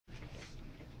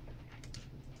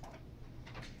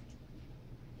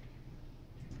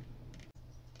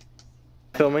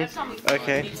filming?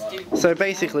 Okay. So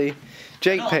basically,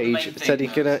 Jake Page said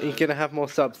he's gonna have more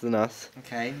subs than us.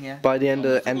 Okay, yeah. By the end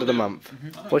of the month.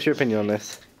 What's your opinion on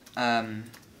this?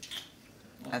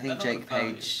 I think Jake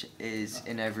Page is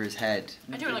in over his head.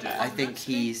 I think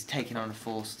he's taken on a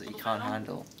force that he can't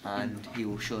handle, and he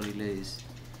will surely lose.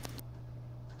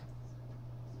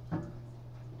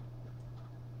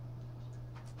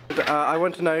 I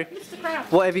want to know,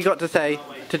 what have you got to say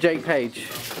to Jake Page?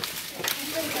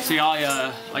 See,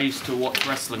 I used to watch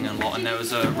wrestling a lot, and there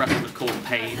was a wrestler called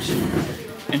Paige,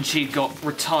 and she got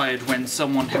retired when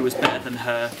someone who was better than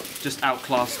her just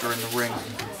outclassed her in the ring.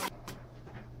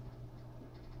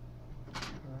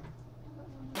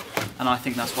 And I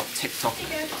think that's what TikTok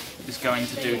is going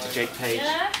to do to Jake Page.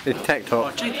 It's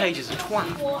TekTok. Oh, Jake Page is a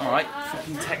twat, alright?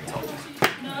 Fucking TekTok.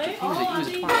 He was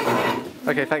a twat.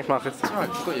 Okay, thanks Marcus. It's alright,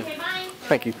 got you.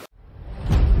 Thank you.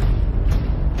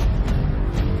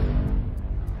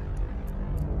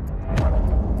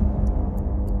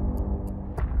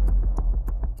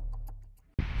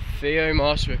 Theo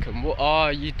Marshwickham, what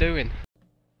are you doing?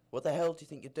 What the hell do you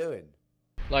think you're doing?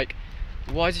 Like,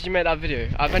 why did you make that video?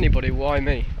 Out of anybody, why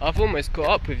me? I've almost caught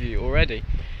up with you already,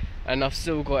 and I've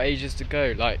still got ages to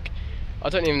go. Like, I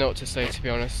don't even know what to say, to be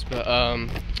honest, but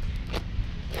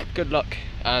good luck,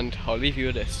 and I'll leave you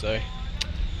with this, so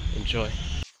enjoy.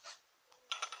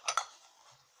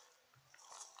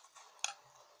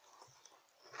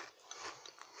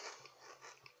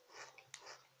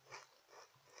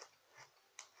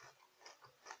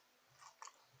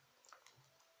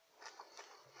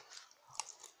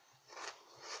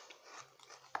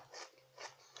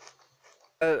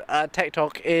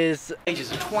 TekTok is... Page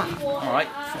is a twat,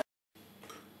 alright?